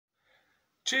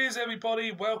Cheers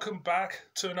everybody, welcome back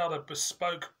to another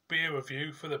bespoke beer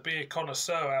review for the beer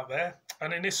connoisseur out there.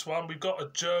 And in this one we've got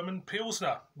a German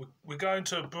Pilsner. We're going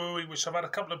to a brewery which I've had a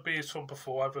couple of beers from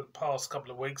before over the past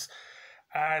couple of weeks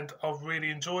and I've really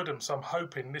enjoyed them, so I'm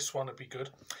hoping this one will be good.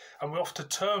 And we're off to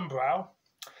Turmbrau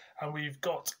and we've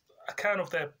got a can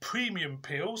of their premium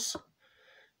pils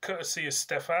courtesy of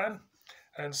Stefan.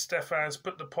 And Stefan's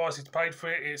put the price he's paid for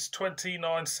it. It's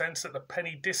 29 cents at the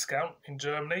penny discount in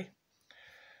Germany.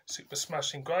 Super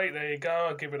smashing great. There you go.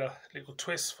 I'll give it a little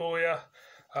twist for you.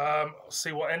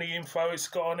 See what any info it's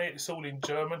got on it. It's all in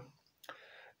German.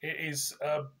 It is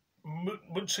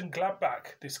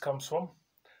Mönchengladbach. This comes from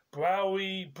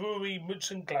Brewery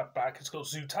Mönchengladbach. It's got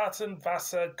Zutaten,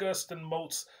 Wasser, Gersten,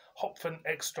 Malz, Hopfen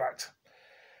extract.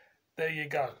 There you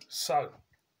go. So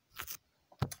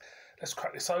let's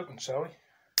crack this open, shall we?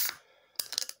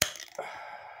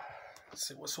 Let's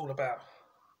see what it's all about.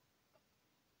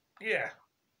 Yeah.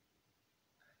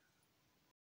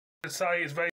 I'd say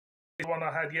it's very one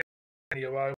I had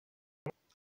yesterday.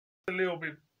 A little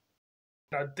bit,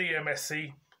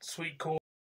 DMSy, sweet corn,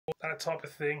 that type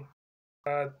of thing.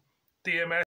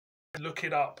 DMS, look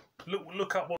it up.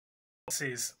 Look up what this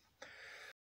is.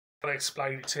 I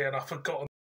explained it to you, and I've forgotten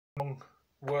the wrong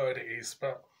word it is,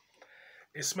 but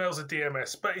it smells of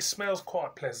DMS, but it smells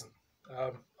quite pleasant.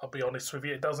 I'll be honest with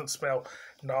you, it doesn't smell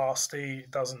nasty.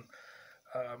 It doesn't.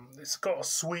 It's got a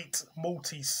sweet,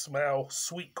 malty smell,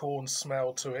 sweet corn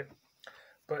smell to it,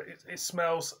 but it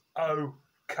smells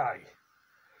okay.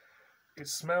 It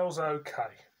smells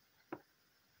okay.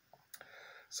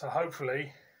 So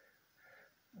hopefully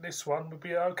this one will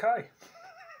be okay,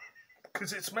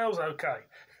 because it smells okay.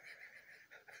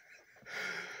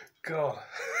 God,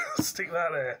 stick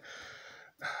that there.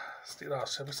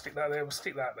 Shall we stick that there? We'll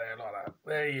stick that there like that.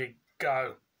 There you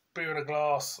go. Beer in a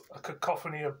glass, a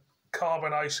cacophony of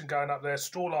carbonation going up there,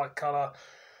 straw-like colour,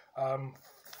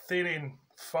 thinning,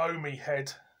 foamy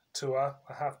head to her,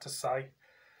 I have to say.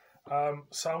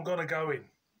 So I'm going to go in.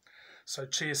 So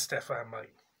cheers, Stefan,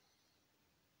 mate.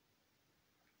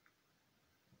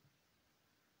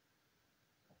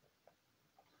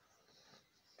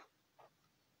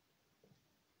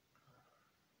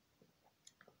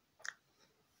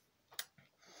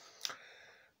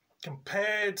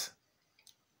 Compared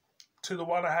to the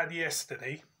one I had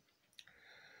yesterday,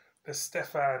 the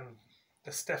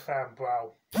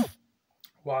Turmbrau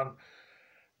one,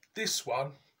 this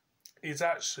one is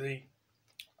actually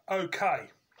okay.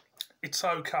 It's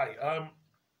okay.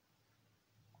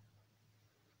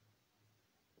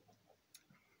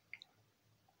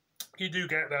 You do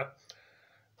get the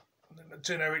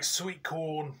generic sweet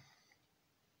corn,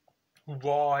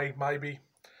 rye, maybe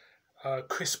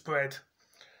crisp bread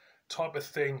type of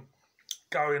thing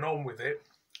going on with it,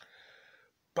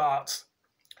 but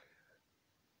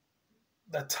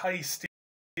the taste is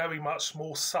very much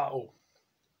more subtle.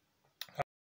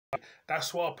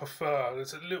 That's what I prefer.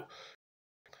 There's a little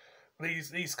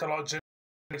these kind of like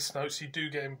taste notes you do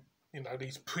get in,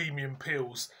 these premium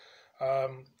pills.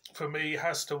 For me, it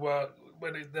has to work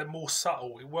when they're more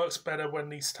subtle. It works better when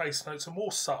these taste notes are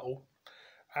more subtle,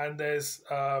 and there's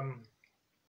kind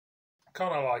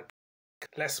of like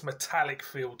less metallic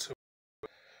feel to it.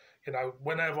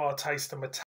 Whenever I taste a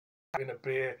metallic in a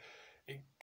beer, it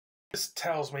just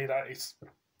tells me that it's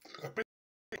a bit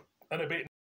and a bit.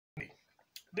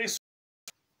 This,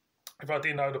 if I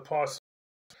didn't know the price,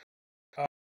 I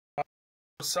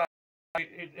would say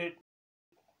it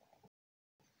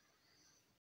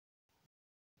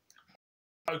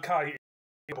okay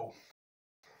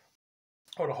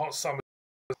on a hot summer.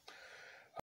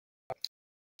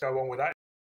 Go on with that.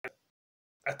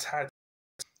 A tad.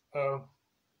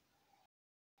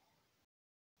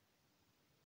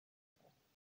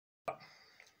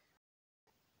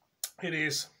 It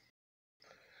is,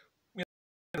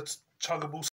 it's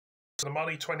chuggable for the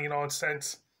money, 29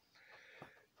 cents.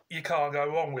 You can't go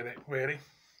wrong with it, really.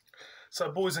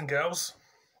 So, boys and girls,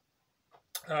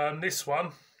 this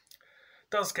one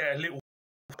does get a little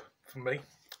for me,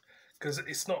 because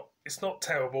it's not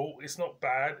terrible, it's not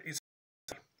bad,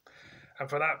 and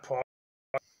for that price,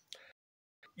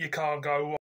 you can't go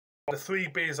wrong. The three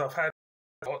beers I've had,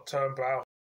 hot Turmbrau,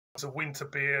 was a winter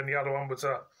beer, and the other one was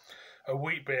a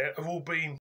wheat beer, have all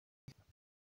been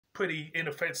pretty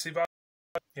inoffensive,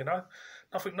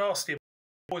 nothing nasty.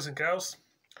 Boys and girls,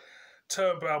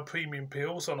 Turmbrau premium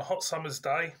pils on a hot summer's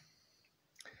day.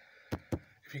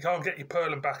 If you can't get your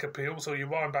Perlenbacher pils or your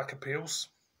Rheinbacher pils,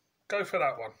 go for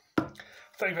that one.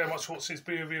 Thank you very much for watching this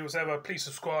beer review as ever. Please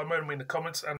subscribe, remember me in the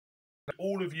comments, and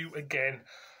all of you again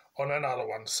on another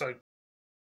one. So